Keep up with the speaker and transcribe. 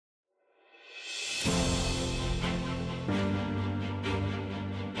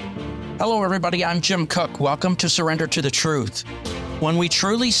Hello, everybody. I'm Jim Cook. Welcome to Surrender to the Truth. When we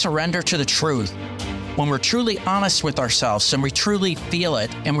truly surrender to the truth, when we're truly honest with ourselves and we truly feel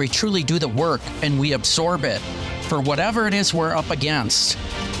it and we truly do the work and we absorb it for whatever it is we're up against,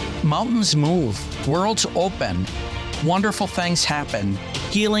 mountains move, worlds open, wonderful things happen,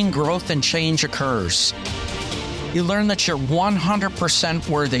 healing, growth, and change occurs. You learn that you're 100%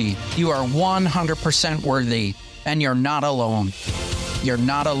 worthy. You are 100% worthy, and you're not alone. You're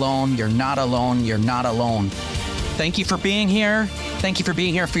not alone. You're not alone. You're not alone. Thank you for being here. Thank you for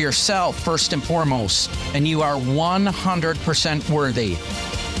being here for yourself, first and foremost. And you are 100% worthy.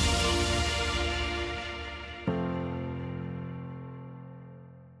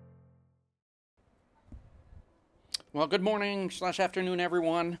 Well, good morning/afternoon,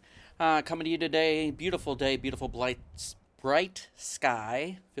 everyone. Coming to you today, beautiful day, beautiful bright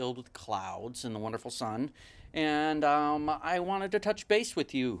sky filled with clouds and the wonderful sun. And I wanted to touch base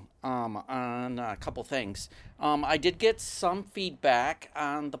with you on a couple things. I did get some feedback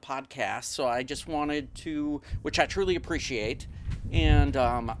on the podcast, so I just wanted to, which I truly appreciate, and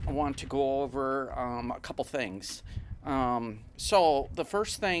I want to go over a couple things. So the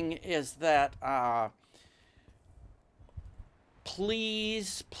first thing is that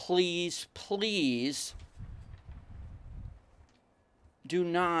please do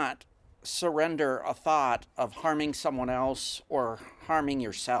not surrender a thought of harming someone else or harming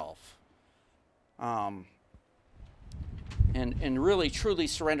yourself. And really, truly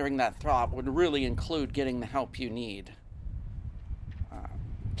surrendering that thought would really include getting the help you need.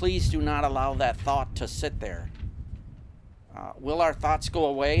 Please do not allow that thought to sit there. Will our thoughts go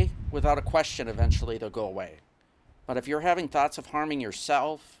away? Without a question, eventually they'll go away. But if you're having thoughts of harming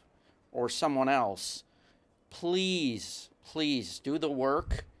yourself or someone else, please do the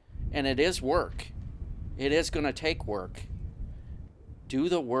work. And it is work. It is going to take work. Do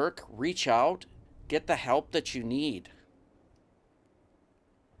the work, reach out, get the help that you need.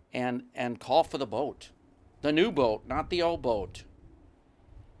 And call for the boat. The new boat, not the old boat.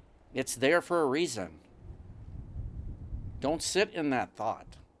 It's there for a reason. Don't sit in that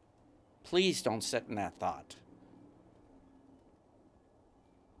thought. Please don't sit in that thought.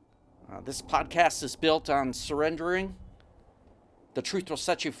 This podcast is built on surrendering. The truth will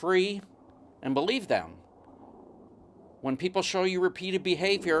set you free, and believe them. When people show you repeated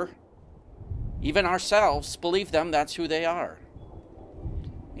behavior, even ourselves, believe them, that's who they are.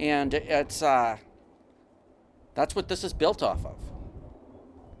 And it's that's what this is built off of.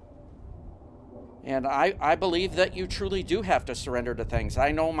 And I believe that you truly do have to surrender to things.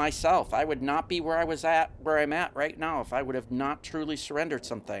 I know myself. I would not be where I'm at right now if I would have not truly surrendered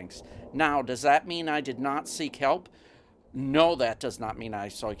some things. Now, does that mean I did not seek help? No, that does not mean I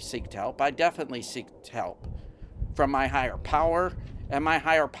seek help. I definitely seek help from my higher power, and my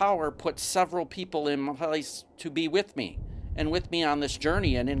higher power put several people in place to be with me and with me on this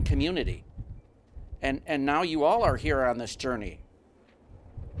journey and in community. And now you all are here on this journey,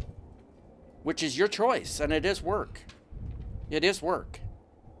 which is your choice, and it is work. It is work.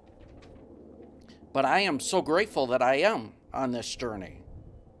 But I am so grateful that I am on this journey.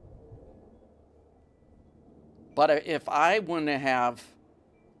 But if I wouldn't have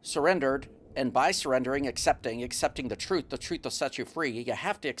surrendered, and by surrendering, accepting the truth will set you free. You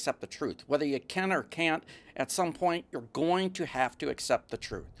have to accept the truth. Whether you can or can't, at some point, you're going to have to accept the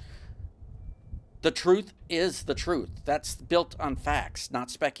truth. The truth is the truth. That's built on facts,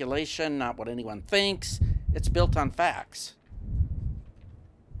 not speculation, not what anyone thinks. It's built on facts.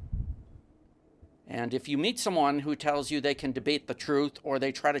 And if you meet someone who tells you they can debate the truth or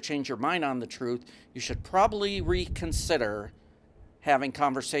they try to change your mind on the truth, you should probably reconsider having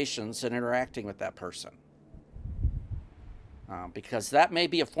conversations and interacting with that person. Because that may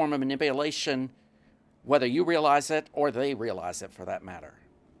be a form of manipulation, whether you realize it or they realize it for that matter.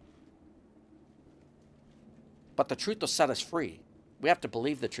 But the truth will set us free. We have to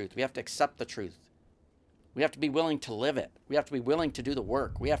believe the truth. We have to accept the truth. We have to be willing to live it. We have to be willing to do the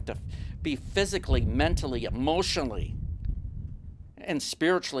work. We have to be physically, mentally, emotionally, and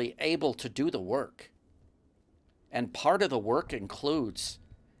spiritually able to do the work. And part of the work includes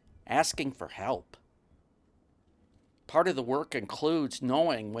asking for help. Part of the work includes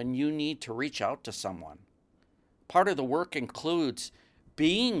knowing when you need to reach out to someone. Part of the work includes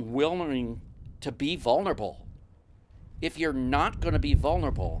being willing to be vulnerable. If you're not going to be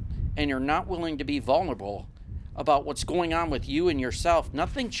vulnerable, and you're not willing to be vulnerable about what's going on with you and yourself,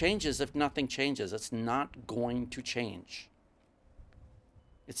 nothing changes if nothing changes. It's not going to change.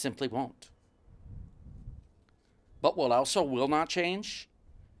 It simply won't. But what also will not change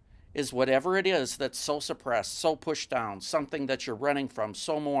is whatever it is that's so suppressed, so pushed down, something that you're running from,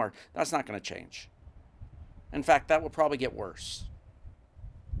 so more, that's not going to change. In fact, that will probably get worse.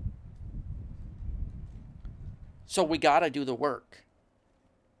 So we got to do the work.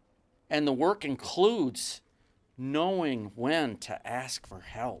 And the work includes knowing when to ask for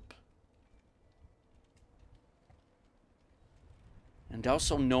help. And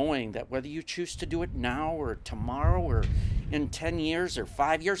also knowing that whether you choose to do it now or tomorrow or in 10 years or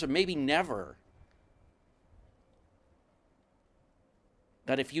 5 years or maybe never,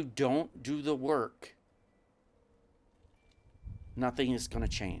 that if you don't do the work, nothing is going to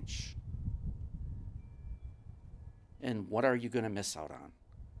change. And what are you going to miss out on?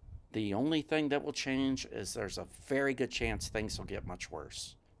 The only thing that will change is there's a very good chance things will get much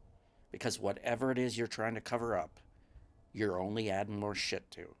worse. Because whatever it is you're trying to cover up, you're only adding more shit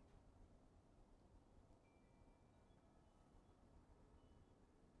to.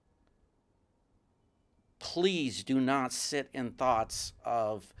 Please do not sit in thoughts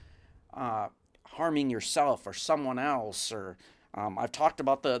of harming yourself or someone else. Or I've talked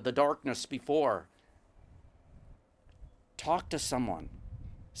about the darkness before. Talk to someone.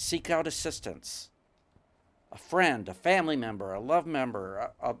 Seek out assistance. A friend, a family member, a loved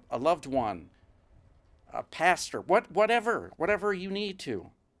member, a loved one, a pastor, whatever you need to.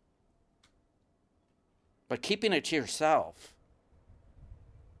 But keeping it to yourself,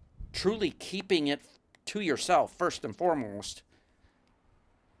 truly keeping it to yourself first and foremost,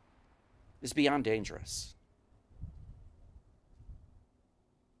 is beyond dangerous.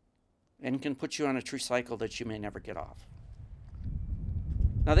 And can put you on a true cycle that you may never get off.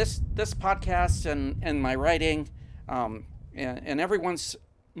 Now this podcast and my writing, and everyone's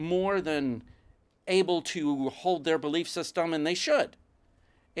more than able to hold their belief system, and they should.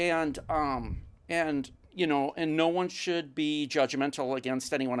 And no one should be judgmental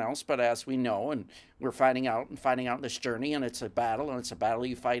against anyone else, but as we know, and we're finding out in this journey, and it's a battle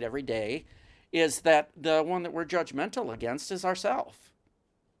you fight every day, is that the one that we're judgmental against is ourselves.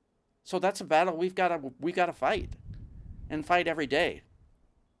 So that's a battle we've got to fight, and fight every day.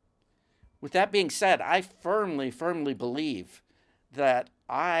 With that being said, I firmly believe that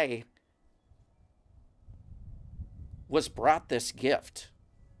I was brought this gift.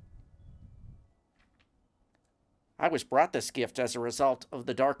 I was brought this gift as a result of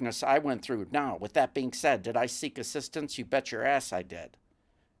the darkness I went through. Now, with that being said, did I seek assistance? You bet your ass I did.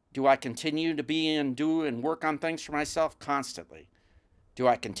 Do I continue to be and do and work on things for myself? Constantly. Do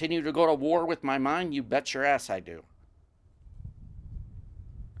I continue to go to war with my mind? You bet your ass I do.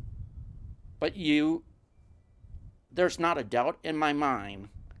 But there's not a doubt in my mind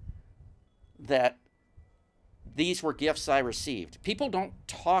that these were gifts I received. People don't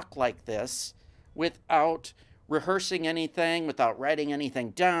talk like this without rehearsing anything, without writing anything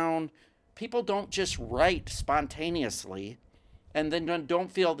down. People don't just write spontaneously and then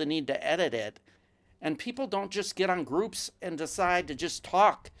don't feel the need to edit it. And people don't just get on groups and decide to just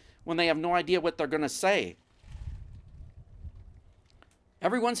talk when they have no idea what they're going to say.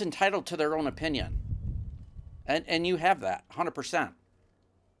 Everyone's entitled to their own opinion. And you have that, 100%.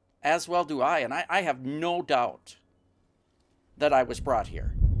 As well do I. And I have no doubt that I was brought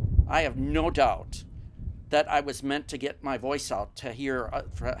here. I have no doubt that I was meant to get my voice out, to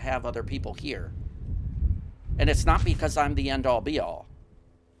have other people hear. And it's not because I'm the end-all, be-all.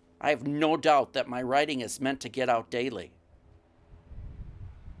 I have no doubt that my writing is meant to get out daily.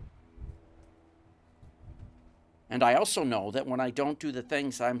 And I also know that when I don't do the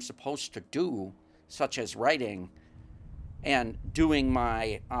things I'm supposed to do, such as writing and doing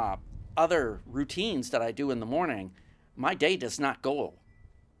my other routines that I do in the morning, my day does not go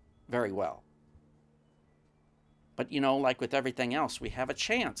very well. But, like with everything else, we have a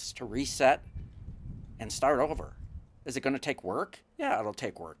chance to reset and start over. Is it going to take work? Yeah, it'll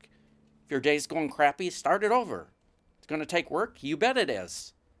take work. If your day's going crappy, start it over. It's going to take work? You bet it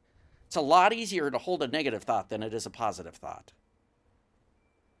is. It's a lot easier to hold a negative thought than it is a positive thought.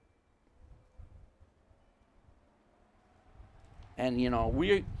 And,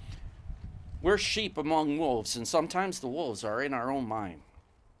 we're sheep among wolves, and sometimes the wolves are in our own mind.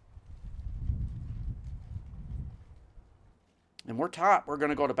 And we're taught we're going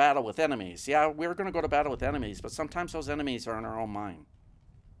to go to battle with enemies. Yeah, we're going to go to battle with enemies, but sometimes those enemies are in our own mind.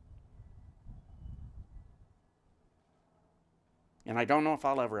 And I don't know if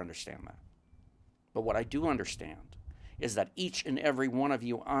I'll ever understand that. But what I do understand is that each and every one of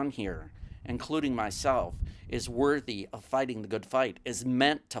you on here, including myself, is worthy of fighting the good fight, is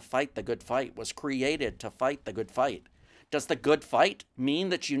meant to fight the good fight, was created to fight the good fight. Does the good fight mean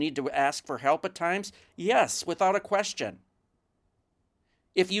that you need to ask for help at times? Yes, without a question.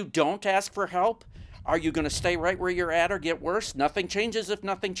 If you don't ask for help, are you going to stay right where you're at or get worse? Nothing changes if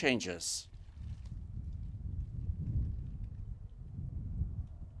nothing changes.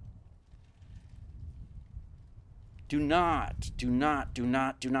 Do not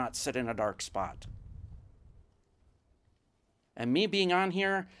sit in a dark spot. And me being on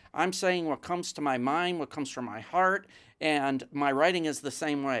here, I'm saying what comes to my mind, what comes from my heart, and my writing is the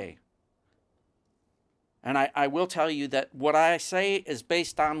same way. And I will tell you that what I say is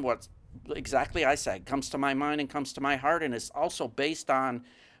based on what exactly I said, comes to my mind and comes to my heart, and is also based on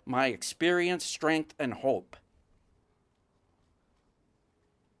my experience, strength, and hope.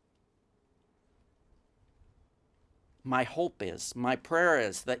 My hope is, my prayer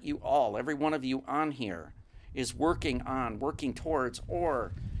is that you all, every one of you on here, is working towards,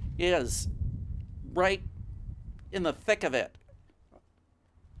 or is right in the thick of it,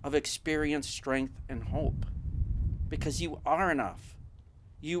 of experience, strength, and hope. Because you are enough.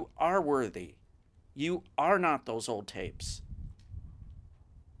 You are worthy. You are not those old tapes.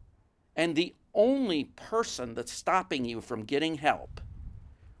 And the only person that's stopping you from getting help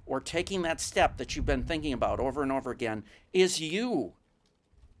or taking that step that you've been thinking about over and over again is you.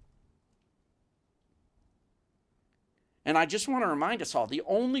 And I just want to remind us all, the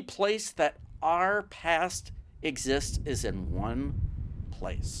only place that our past exists is in one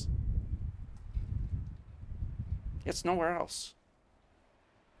place. It's nowhere else.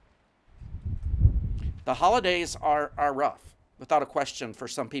 The holidays are rough, without a question, for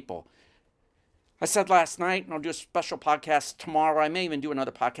some people. I said last night, and I'll do a special podcast tomorrow. I may even do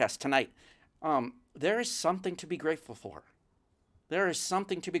another podcast tonight. There is something to be grateful for. There is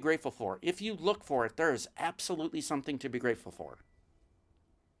something to be grateful for. If you look for it, there is absolutely something to be grateful for.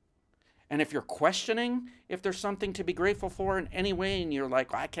 And if you're questioning if there's something to be grateful for in any way, and you're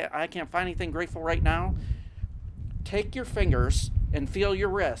like, I can't find anything grateful right now, take your fingers and feel your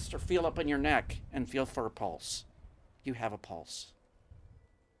wrist or feel up in your neck and feel for a pulse. You have a pulse.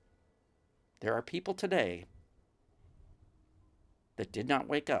 There are people today that did not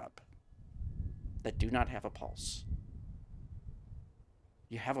wake up, that do not have a pulse.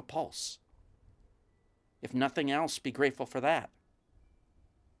 You have a pulse. If nothing else, be grateful for that.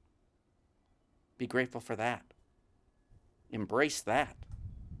 Be grateful for that. Embrace that.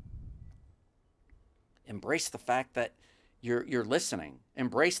 Embrace the fact that you're listening.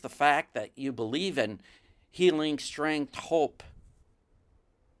 Embrace the fact that you believe in healing, strength, hope.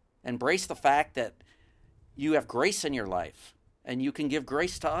 Embrace the fact that you have grace in your life and you can give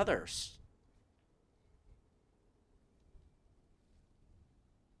grace to others.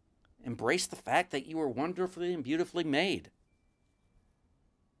 Embrace the fact that you are wonderfully and beautifully made.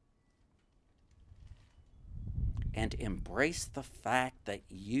 And embrace the fact that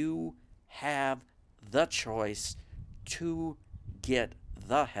you have the choice to get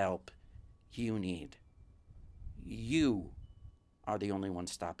the help you need. You are the only one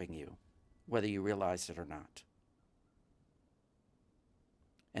stopping you, whether you realize it or not.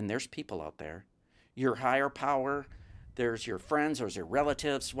 And there's people out there, your higher power, there's your friends, there's your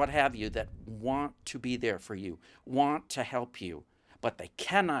relatives, what have you, that want to be there for you, want to help you, but they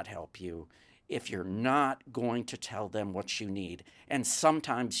cannot help you if you're not going to tell them what you need. And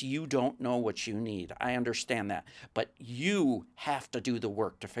sometimes you don't know what you need. I understand that. But you have to do the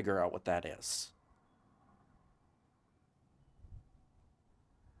work to figure out what that is.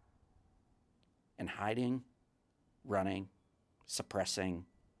 And hiding, running, suppressing,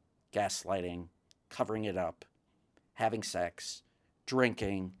 gaslighting, covering it up, having sex,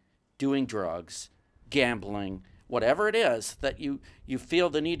 drinking, doing drugs, gambling, whatever it is that you feel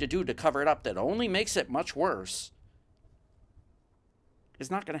the need to do to cover it up that only makes it much worse, is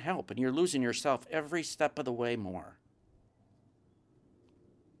not going to help. And you're losing yourself every step of the way more.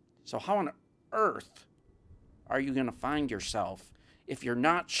 So how on earth are you going to find yourself if you're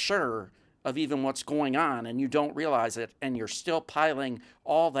not sure of even what's going on and you don't realize it and you're still piling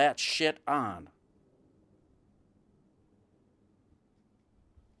all that shit on?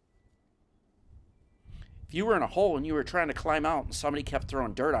 If you were in a hole and you were trying to climb out and somebody kept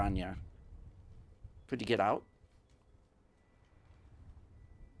throwing dirt on you, could you get out?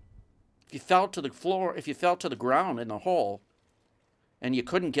 If you fell to the floor, if you fell to the ground in the hole and you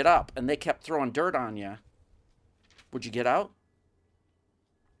couldn't get up and they kept throwing dirt on you, would you get out?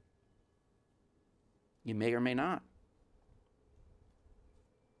 You may or may not.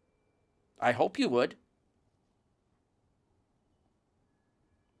 I hope you would.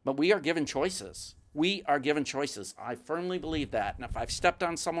 But we are given choices. We are given choices. I firmly believe that. And if I've stepped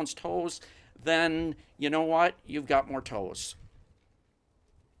on someone's toes, then you know what? You've got more toes.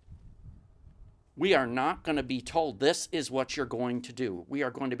 We are not going to be told this is what you're going to do. We are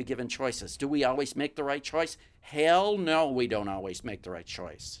going to be given choices. Do we always make the right choice? Hell no, we don't always make the right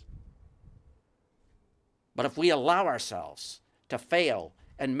choice. But if we allow ourselves to fail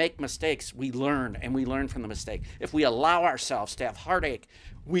and make mistakes, we learn, and we learn from the mistake. If we allow ourselves to have heartache,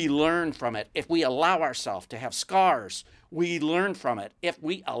 we learn from it. If we allow ourselves to have scars, we learn from it. If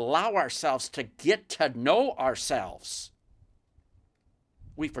we allow ourselves to get to know ourselves,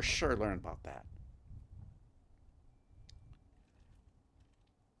 we for sure learn about that.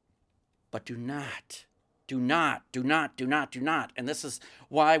 But do not, and this is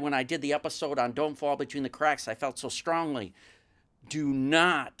why when I did the episode on Don't Fall Between the Cracks, I felt so strongly, do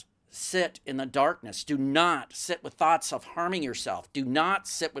not sit in the darkness. Do not sit with thoughts of harming yourself. Do not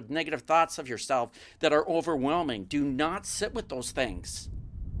sit with negative thoughts of yourself that are overwhelming. Do not sit with those things.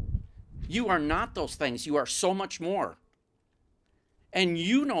 You are not those things. You are so much more. And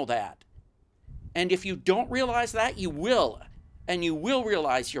you know that. And if you don't realize that, you will. And you will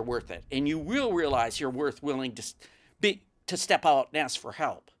realize you're worth it. And you will realize you're worth willing to step out and ask for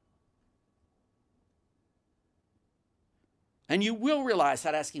help. And you will realize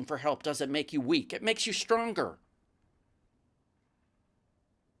that asking for help doesn't make you weak. It makes you stronger.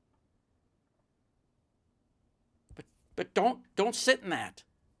 But don't sit in that.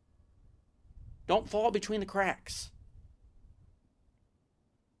 Don't fall between the cracks.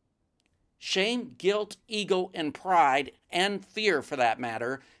 Shame, guilt, ego, and pride, and fear for that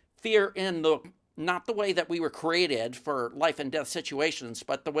matter, fear in not the way that we were created for life and death situations,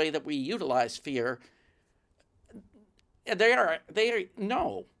 but the way that we utilize fear, they are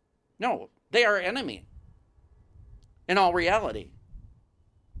enemy in all reality.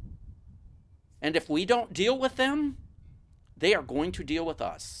 And if we don't deal with them, they are going to deal with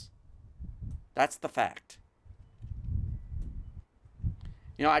us. That's the fact.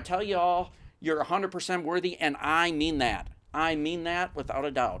 You know, I tell you all, you're 100% worthy, and I mean that. I mean that without a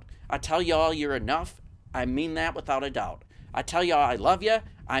doubt. I tell you all you're enough. I mean that without a doubt. I tell you all I love you.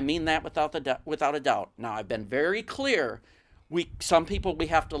 I mean that without a doubt. Now, I've been very clear. Some people we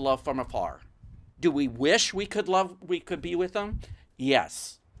have to love from afar. Do we wish we could be with them?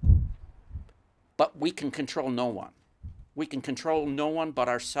 Yes. But we can control no one. We can control no one but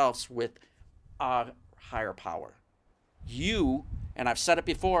ourselves with a higher power. You, and I've said it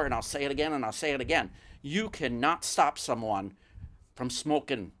before, and I'll say it again, and I'll say it again. You cannot stop someone from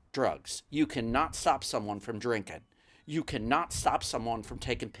smoking drugs. You cannot stop someone from drinking. You cannot stop someone from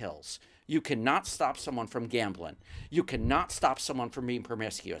taking pills. You cannot stop someone from gambling. You cannot stop someone from being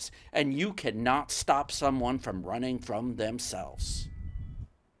promiscuous. And you cannot stop someone from running from themselves.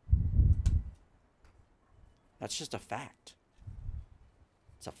 That's just a fact.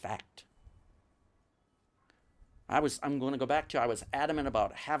 It's a fact. I'm going to go back to, I was adamant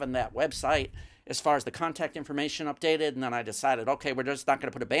about having that website as far as the contact information updated, and then I decided, okay, we're just not going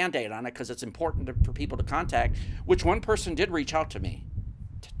to put a Band-Aid on it because it's important for people to contact, which one person did reach out to me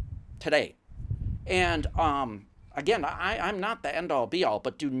today. And again, I'm not the end-all be-all,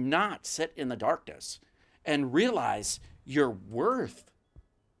 but do not sit in the darkness and realize your worth.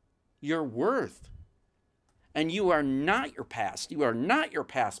 Your worth. And you are not your past. You are not your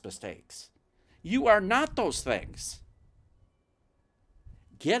past mistakes. You are not those things.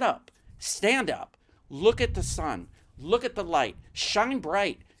 Get up, stand up, look at the sun, look at the light, shine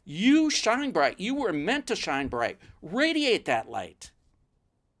bright. You shine bright. You were meant to shine bright. Radiate that light.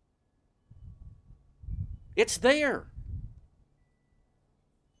 It's there.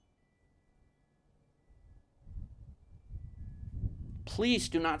 Please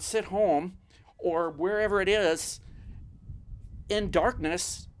do not sit home or wherever it is in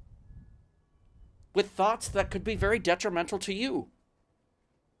darkness with thoughts that could be very detrimental to you.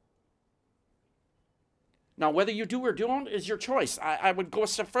 Now, whether you do or don't is your choice. I would go a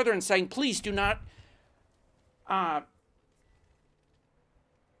step further in saying, please do not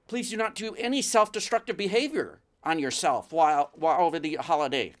do any self-destructive behavior on yourself while over the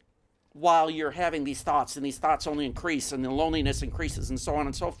holiday, while you're having these thoughts, and these thoughts only increase, and the loneliness increases, and so on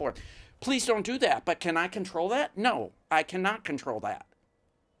and so forth. Please don't do that. But can I control that? No, I cannot control that.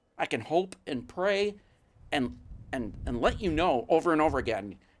 I can hope and pray and let you know over and over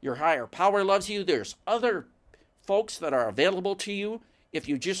again, your higher power loves you. There's other folks that are available to you if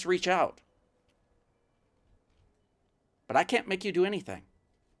you just reach out. But I can't make you do anything.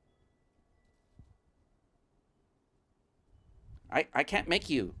 I can't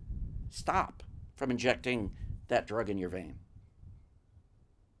make you stop from injecting that drug in your vein.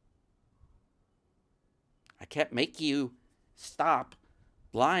 I can't make you stop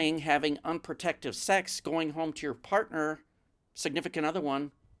lying, having unprotected sex, going home to your partner, significant other one,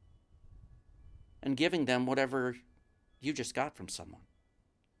 and giving them whatever you just got from someone.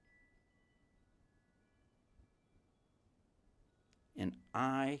 And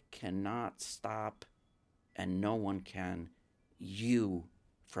I cannot stop, and no one can, you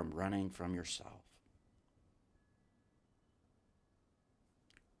from running from yourself.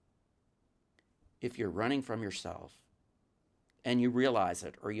 If you're running from yourself and you realize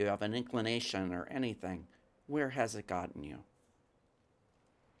it, or you have an inclination or anything, where has it gotten you?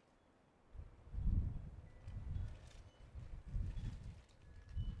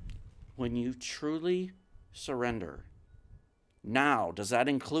 When you truly surrender, now, does that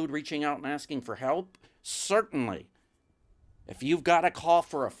include reaching out and asking for help? Certainly. If you've got to call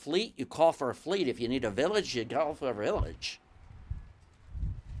for a fleet, you call for a fleet. If you need a village, you call for a village.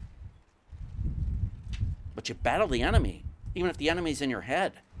 But you battle the enemy, even if the enemy's in your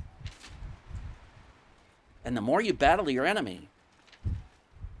head. And the more you battle your enemy,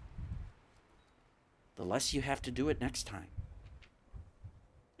 the less you have to do it next time.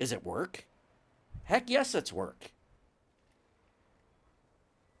 Is it work? Heck yes, it's work.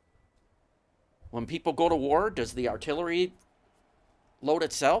 When people go to war, does the artillery load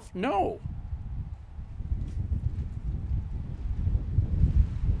itself? No.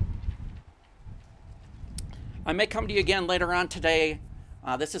 I may come to you again later on today.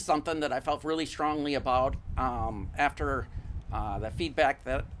 This is something that I felt really strongly about after the feedback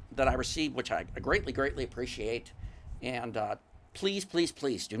that I received, which I greatly, greatly appreciate. And please, please,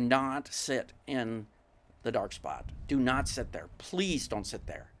 please do not sit in the dark spot. Do not sit there. Please don't sit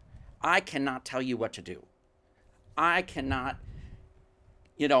there. I cannot tell you what to do. I cannot,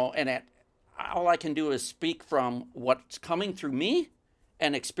 all I can do is speak from what's coming through me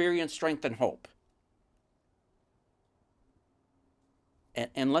and experience strength and hope.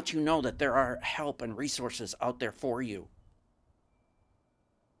 And let you know that there are help and resources out there for you.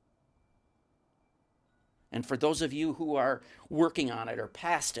 And for those of you who are working on it or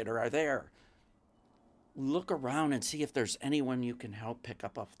past it or are there, look around and see if there's anyone you can help pick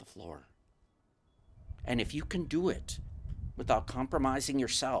up off the floor. And if you can do it without compromising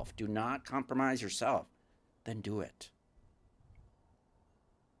yourself, do not compromise yourself, then do it.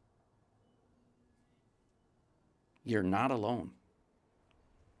 You're not alone.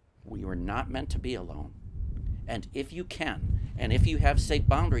 We were not meant to be alone. And if you can, and if you have safe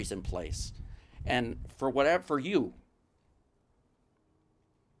boundaries in place, and for you,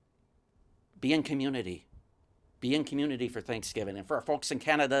 be in community. Be in community for Thanksgiving. And for our folks in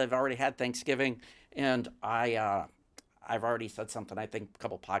Canada, they've already had Thanksgiving, and I've already said something, I think a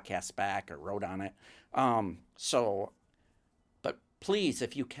couple podcasts back, or wrote on it. But please,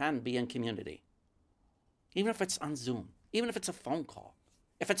 if you can, be in community. Even if it's on Zoom, even if it's a phone call,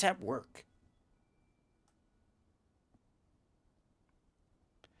 if it's at work.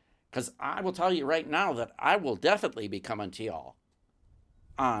 Because I will tell you right now that I will definitely be coming to y'all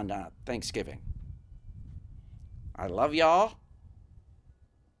on Thanksgiving. I love y'all.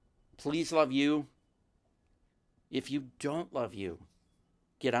 Please love you. If you don't love you,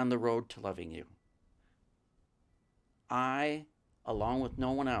 get on the road to loving you. I, along with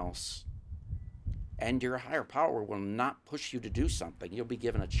no one else, and your higher power will not push you to do something. You'll be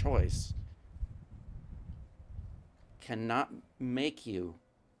given a choice. Cannot make you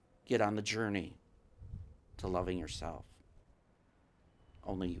get on the journey to loving yourself.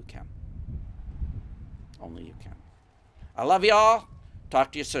 Only you can. Only you can. I love y'all.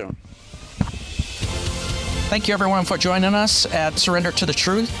 Talk to you soon. Thank you, everyone, for joining us at Surrender to the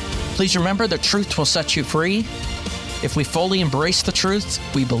Truth. Please remember, the truth will set you free. If we fully embrace the truth,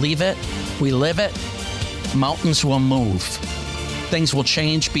 we believe it, we live it, mountains will move. Things will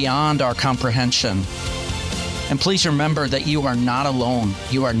change beyond our comprehension. And please remember that you are not alone.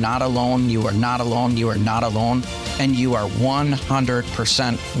 You are not alone. You are not alone. You are not alone. And you are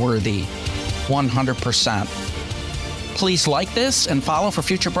 100% worthy. 100%. Please like this and follow for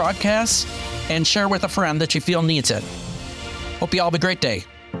future broadcasts, and share with a friend that you feel needs it. Hope you all have a great day.